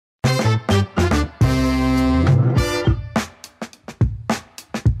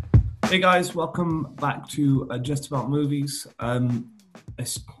Hey guys, welcome back to Just About Movies.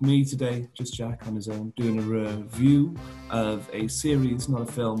 It's me today, just Jack on his own, doing a review of a series, not a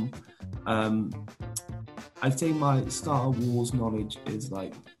film. I'd say my Star Wars knowledge is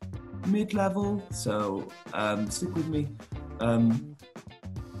like mid-level, so stick with me.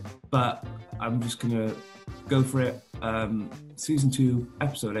 But I'm just gonna go for it. Season 2,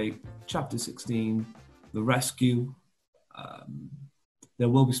 Episode 8, Chapter 16, The Rescue. There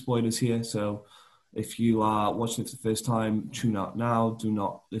will be spoilers here, so if you are watching it for the first time, tune out now. Do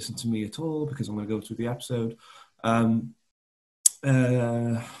not listen to me at all because I'm going to go through the episode.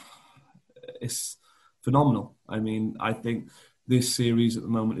 It's phenomenal. I mean, I think this series at the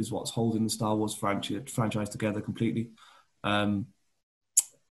moment is what's holding the Star Wars franchise together completely. If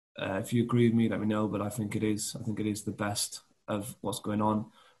you agree with me, let me know, but I think it is. I think it is the best of what's going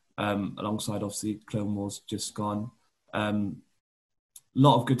on, alongside, obviously, Clone Wars just gone. A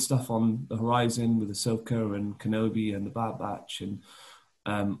lot of good stuff on the horizon with Ahsoka and Kenobi and the Bad Batch and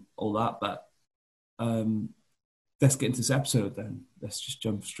all that. But let's get into this episode then. Let's just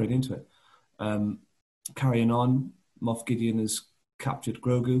jump straight into it. Carrying on, Moff Gideon has captured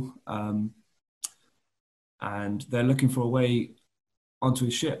Grogu, and they're looking for a way onto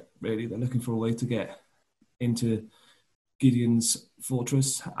his ship, really. They're looking for a way to get into Gideon's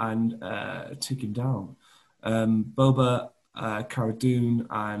fortress and take him down. Boba, Cara Dune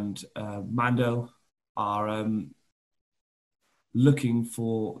and Mando are looking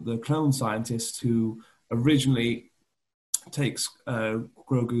for the clone scientist who originally takes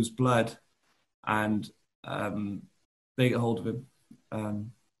Grogu's blood, and they get hold of him.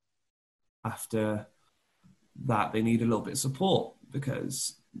 After that, they need a little bit of support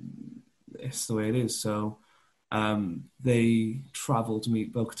because it's the way it is. So they travel to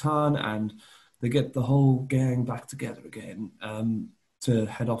meet Bo-Katan, and they get the whole gang back together again to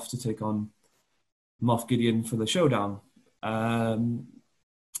head off to take on Moff Gideon for the showdown. I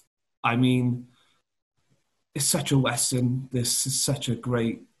mean, it's such a Western. This is such a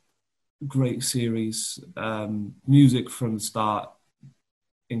great series. Music from the start,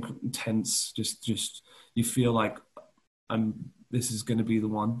 intense. Just you feel like this is going to be the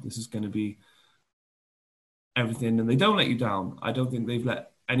one. This is going to be everything, and they don't let you down. I don't think they've let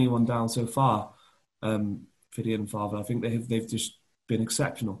anyone down so far. Fiddy and Father, I think they've just been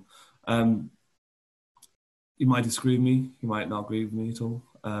exceptional. You might disagree with me, you might not agree with me at all.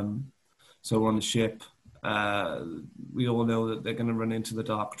 So we're on the ship. We all know that they're going to run into the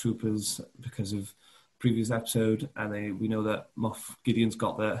Dark Troopers because of previous episode, and we know that Moff Gideon's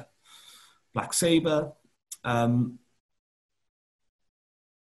got the black saber.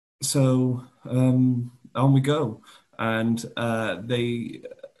 So on we go, and they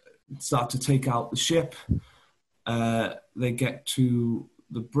start to take out the ship. They get to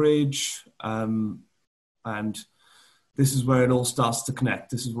the bridge, and this is where it all starts to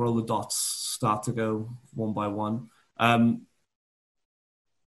connect. This is where all the dots start to go one by one.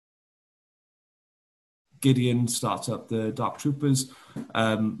 Gideon starts up the Dark Troopers.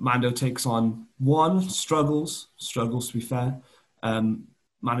 Mando takes on one, struggles to be fair,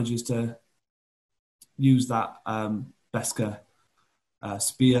 manages to use that Beskar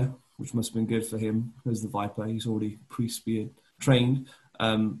spear, which must have been good for him as the Viper. He's already pre-spear trained.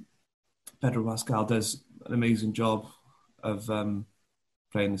 Pedro Pascal does an amazing job of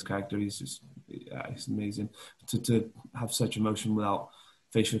playing this character. He's amazing. To have such emotion without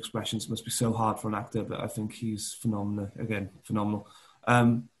facial expressions must be so hard for an actor, but I think he's phenomenal. Again, phenomenal.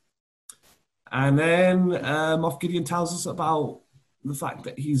 And then Moff Gideon tells us about the fact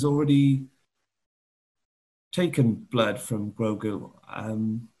that he's already taken blood from Grogu.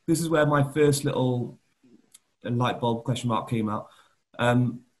 This is where my first little light bulb question mark came out.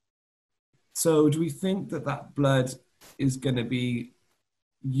 So do we think that blood is going to be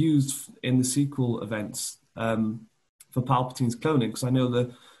used in the sequel events for Palpatine's cloning? Because I know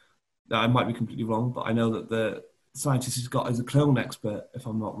that I might be completely wrong, but I know that the scientist he's got is a clone expert, if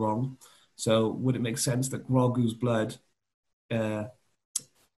I'm not wrong. So would it make sense that Grogu's blood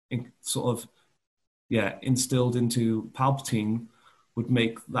instilled into Palpatine would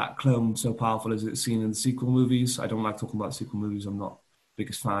make that clone so powerful as it's seen in the sequel movies? I don't like talking about sequel movies. I'm not the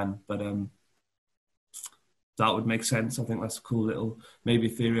biggest fan, but that would make sense. I think that's a cool little maybe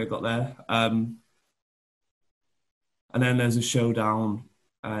theory I got there. And then there's a showdown,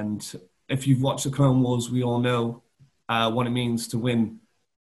 and if you've watched the Clone Wars, we all know what it means to win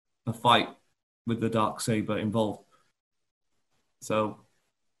a fight with the dark saber involved. So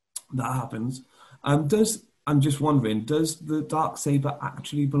that happens. I'm just wondering, does the dark saber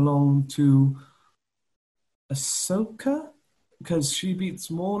actually belong to Ahsoka? because she beats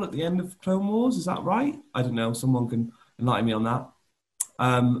Maul at the end of Clone Wars. Is that right? I don't know. Someone can enlighten me on that.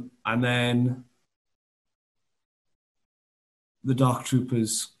 And then the Dark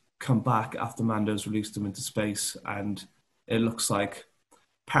Troopers come back after Mando's released them into space, and it looks like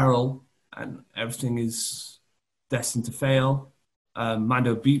peril and everything is destined to fail.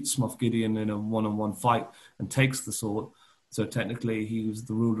 Mando beats Moff Gideon in a one-on-one fight and takes the sword. So technically, he was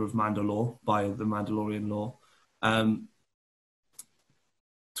the ruler of Mandalore by the Mandalorian law. To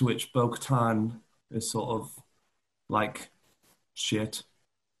which Bo-Katan is sort of like, shit,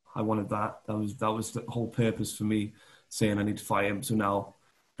 I wanted that. That was the whole purpose for me saying I need to fight him. So now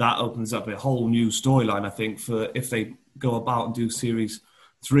that opens up a whole new storyline, I think, for if they go about and do series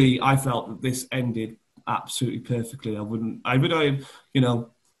 3. I felt that this ended absolutely perfectly.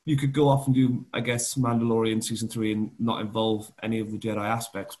 You could go off and do, I guess, Mandalorian season 3 and not involve any of the Jedi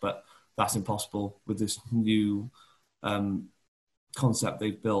aspects, but that's impossible with this new concept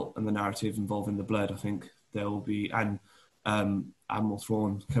they've built and the narrative involving the blood. I think there will be, and Admiral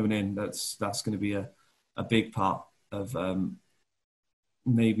Thrawn coming in. That's going to be a big part of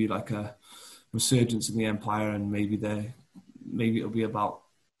maybe like a resurgence in the Empire, and maybe it'll be about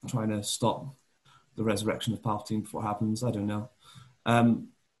trying to stop the resurrection of Palpatine before it happens. I don't know.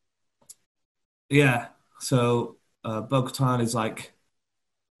 So Bo-Katan is like,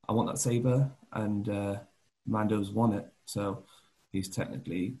 I want that saber, and Mando's won it, so he's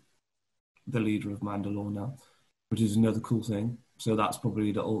technically the leader of Mandalore now, which is another cool thing. So that's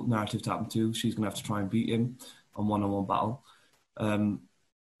probably the old narrative to happen too. She's going to have to try and beat him on one-on-one battle,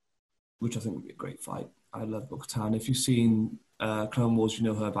 which I think would be a great fight. I love Bo-Katan. If you've seen Clone Wars, you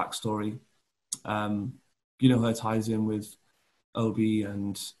know her backstory. You know her ties in with Obi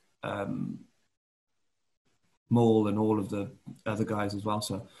and Maul and all of the other guys as well.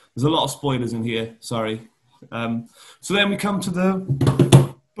 So there's a lot of spoilers in here. Sorry. So then we come to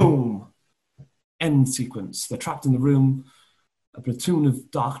the boom end sequence. They're trapped in the room. A platoon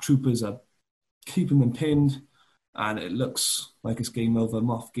of Dark Troopers are keeping them pinned, and it looks like it's game over.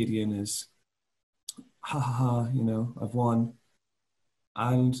 Moff Gideon is, ha ha ha, I've won.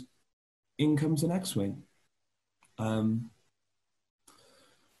 And in comes an X-Wing. And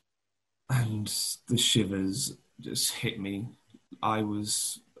the shivers just hit me. I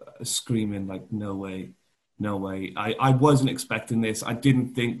was screaming like, no way. I wasn't expecting this. I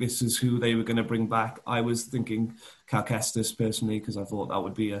didn't think this is who they were going to bring back. I was thinking Cal Kestis personally, because I thought that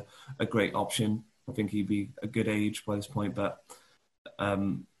would be a great option. I think he'd be a good age by this point, but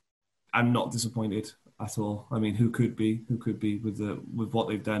I'm not disappointed at all. I mean, who could be with what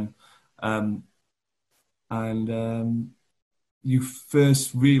they've done? You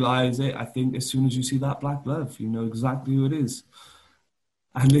first realize it, I think, as soon as you see that black glove. You know exactly who it is.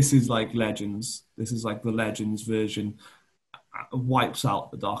 And this is like Legends. This is like the Legends version. Wipes out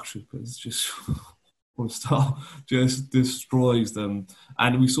the Dark Troopers, just destroys them.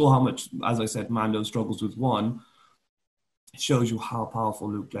 And we saw how much, as I said, Mando struggles with one. It shows you how powerful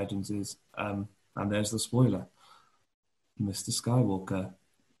Luke Legends is. And there's the spoiler. Mr. Skywalker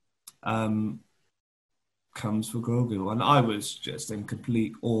comes for Grogu. And I was just in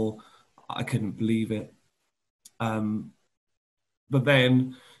complete awe. I couldn't believe it. But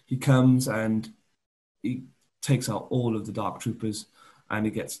then he comes and he takes out all of the Dark Troopers, and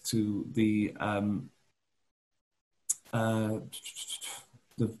he gets to the I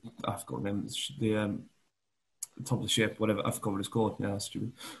forgot the name. The top of the ship, whatever. I forgot what it's called. Yeah, that's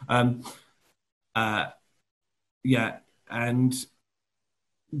stupid. And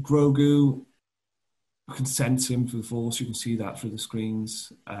Grogu can sense him through the Force. You can see that through the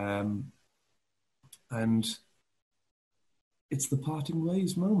screens, and it's the parting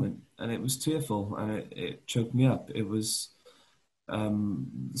ways moment, and it was tearful, and it choked me up. It was as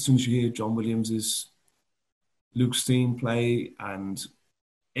soon as you hear John Williams's Luke's theme play, and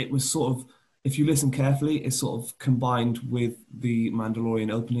it was sort of, if you listen carefully, it's sort of combined with the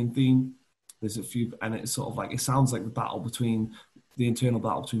Mandalorian opening theme. There's a few, and it's sort of like, it sounds like the internal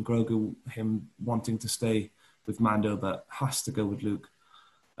battle between Grogu, him wanting to stay with Mando but has to go with Luke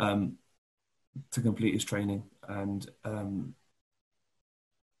to complete his training, and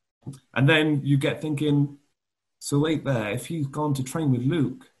then you get thinking, so wait there, if he's gone to train with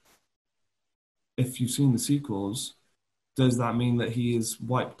Luke, if you've seen the sequels, does that mean that he is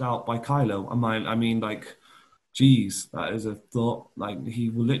wiped out by Kylo? I mean, like, geez, that is a thought. Like, he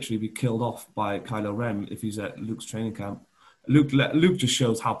will literally be killed off by Kylo Ren if he's at Luke's training camp. Luke just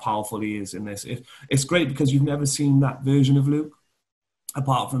shows how powerful he is in this. It's great because you've never seen that version of Luke,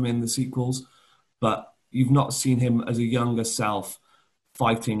 apart from in the sequels, but you've not seen him as a younger self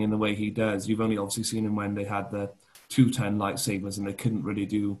fighting in the way he does. You've only obviously seen him when they had the 210 lightsabers, and they couldn't really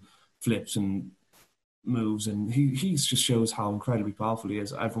do flips and moves. And he just shows how incredibly powerful he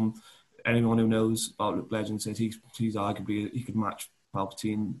is. Anyone who knows about Luke Legend says he's arguably, he could match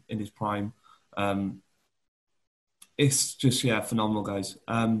Palpatine in his prime. It's just, yeah, phenomenal, guys.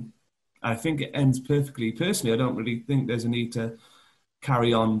 I think it ends perfectly. Personally, I don't really think there's a need to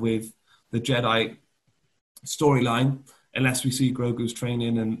carry on with the Jedi storyline unless we see Grogu's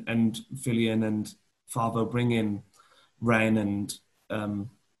training and Fillion and Favreau bring in Ren and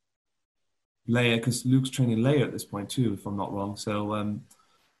Leia, because Luke's training Leia at this point too, if I'm not wrong. So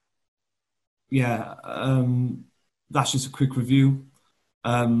yeah, that's just a quick review.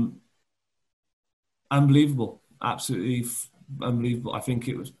 Unbelievable, absolutely unbelievable. I think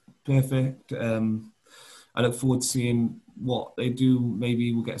it was perfect. I look forward to seeing what they do.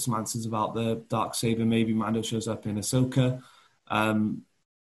 Maybe we'll get some answers about the dark saber. Maybe Mando shows up in Ahsoka.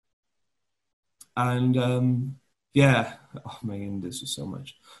 Yeah, oh man, there's just so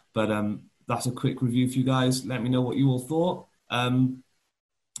much. But that's a quick review for you guys. Let me know what you all thought.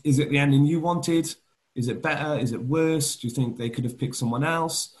 Is it the ending you wanted? Is it better? Is it worse? Do you think they could have picked someone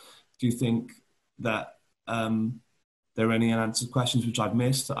else? Do you think that there are any unanswered questions which I've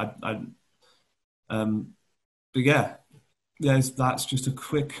missed? But yeah, that's just a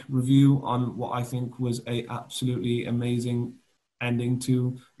quick review on what I think was a absolutely amazing ending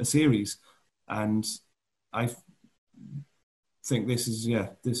to a series, and I think this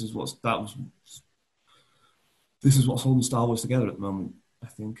is what's holding Star Wars together at the moment. I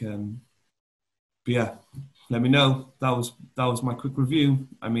think, but yeah, let me know. That was my quick review.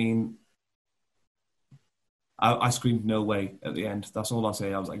 I mean, I screamed "no way" at the end. That's all I'll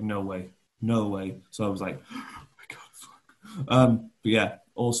say. I was like, "No way, no way." So I was like, "Oh my god, fuck." But yeah,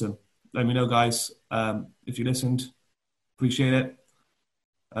 awesome. Let me know, guys. If you listened, appreciate it.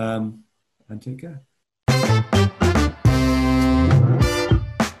 And take care.